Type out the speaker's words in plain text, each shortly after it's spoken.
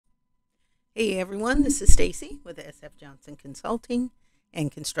Hey everyone, this is Stacy with SF Johnson Consulting and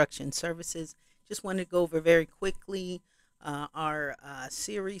Construction Services. Just wanted to go over very quickly our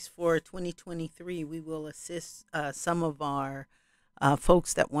series for 2023. We will assist some of our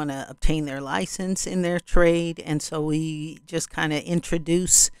folks that want to obtain their license in their trade, and so we just kind of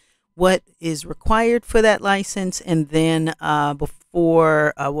introduce what is required for that license, and then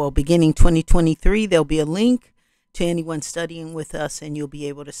beginning 2023, there'll be a link to anyone studying with us, and you'll be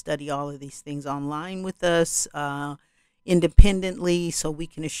able to study all of these things online with us independently, so we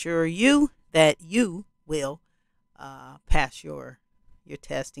can assure you that you will pass your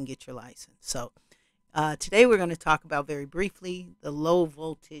test and get your license. So today we're going to talk about very briefly the low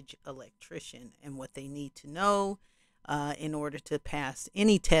voltage electrician and what they need to know in order to pass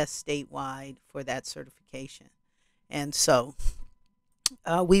any test statewide for that certification. And so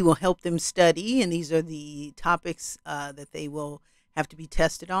we will help them study, and these are the topics that they will have to be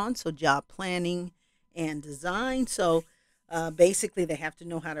tested on. So job planning and design. So basically they have to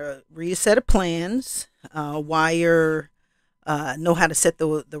know how to read a set of plans, wire, know how to set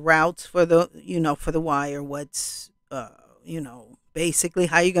the routes for the wire, what's, basically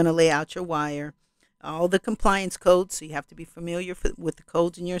how you're going to lay out your wire, all the compliance codes. So you have to be familiar with the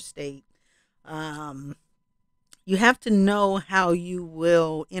codes in your state. You have to know how you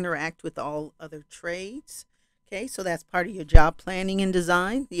will interact with all other trades. Okay, so that's part of your job planning and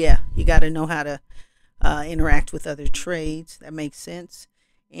design. Yeah, you got to know how to interact with other trades. That makes sense.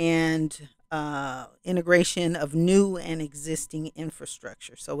 And integration of new and existing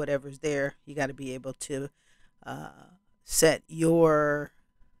infrastructure. So whatever's there, you got to be able to set your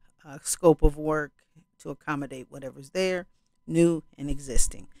scope of work to accommodate whatever's there, new and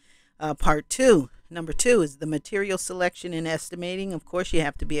existing. Number two is the material selection and estimating. Of course, you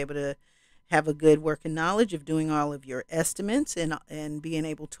have to be able to have a good working knowledge of doing all of your estimates and being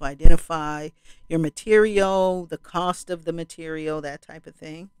able to identify your material, the cost of the material, that type of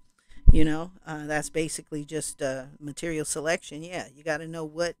thing. That's basically just material selection. Yeah, you got to know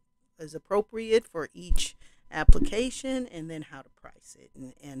what is appropriate for each application and then how to price it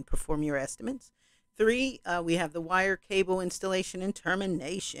and perform your estimates. Three, we have the wire cable installation and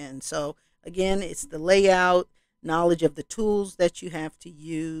termination. So again, it's the layout, knowledge of the tools that you have to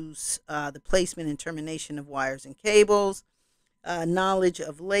use, the placement and termination of wires and cables, knowledge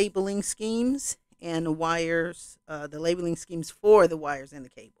of labeling schemes and wires, the labeling schemes for the wires and the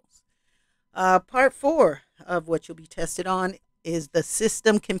cables. Part four of what you'll be tested on is the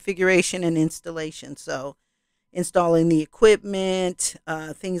system configuration and installation. So installing the equipment,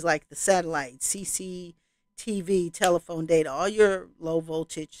 things like the satellite, CCTV, telephone data, all your low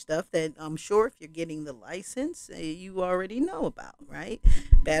voltage stuff that I'm sure if you're getting the license, you already know about, right?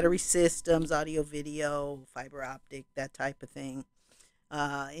 Battery systems, audio, video, fiber optic, that type of thing.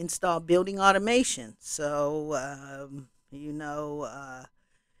 Install building automation. So,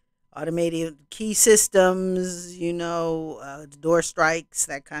 automated key systems, door strikes,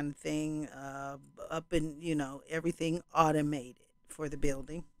 that kind of thing, everything automated for the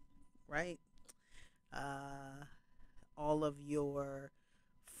building, right? All of your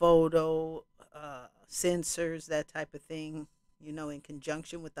photo sensors, that type of thing, in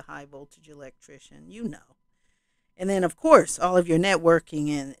conjunction with the high voltage electrician, And then, of course, all of your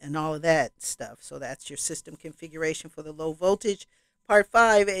networking and all of that stuff. So that's your system configuration for the low voltage. Part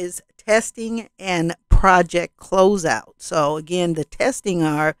five is testing and project closeout. So again, the testing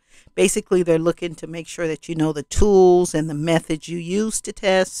are basically they're looking to make sure that you know the tools and the methods you use to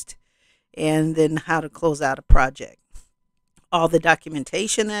test and then how to close out a project. All the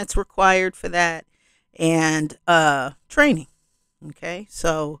documentation that's required for that and training. Okay,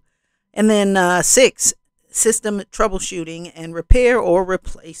 so and then six, system troubleshooting and repair or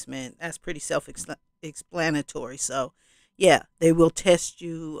replacement. That's pretty self-explanatory. So yeah, they will test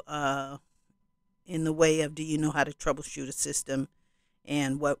you in the way of do you know how to troubleshoot a system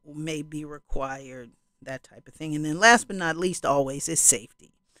and what may be required, that type of thing. And then last but not least, always, is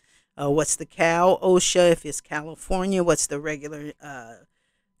safety. What's the Cal OSHA if it's California? What's the regular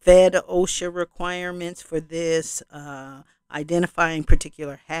Fed OSHA requirements for this? Identifying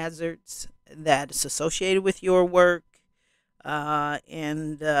particular hazards that is associated with your work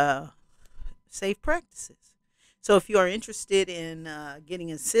and safe practices. So if you are interested in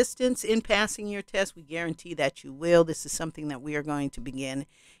getting assistance in passing your test, we guarantee that you will. This is something that we are going to begin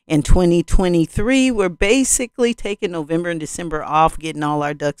in 2023. We're basically taking November and December off, getting all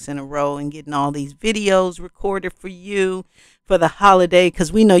our ducks in a row and getting all these videos recorded for you for the holiday,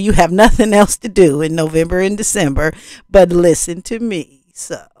 because we know you have nothing else to do in November and December but listen to me.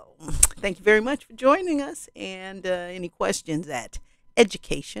 So thank you very much for joining us, and any questions at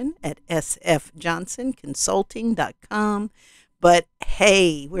education at sfjohnsonconsulting.com. But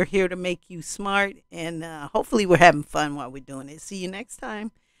hey, we're here to make you smart, and hopefully, we're having fun while we're doing it. See you next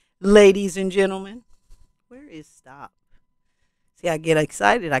time, ladies and gentlemen. Where is stop? See, I get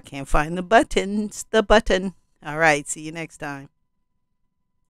excited. I can't find the buttons. The button. All right. See you next time.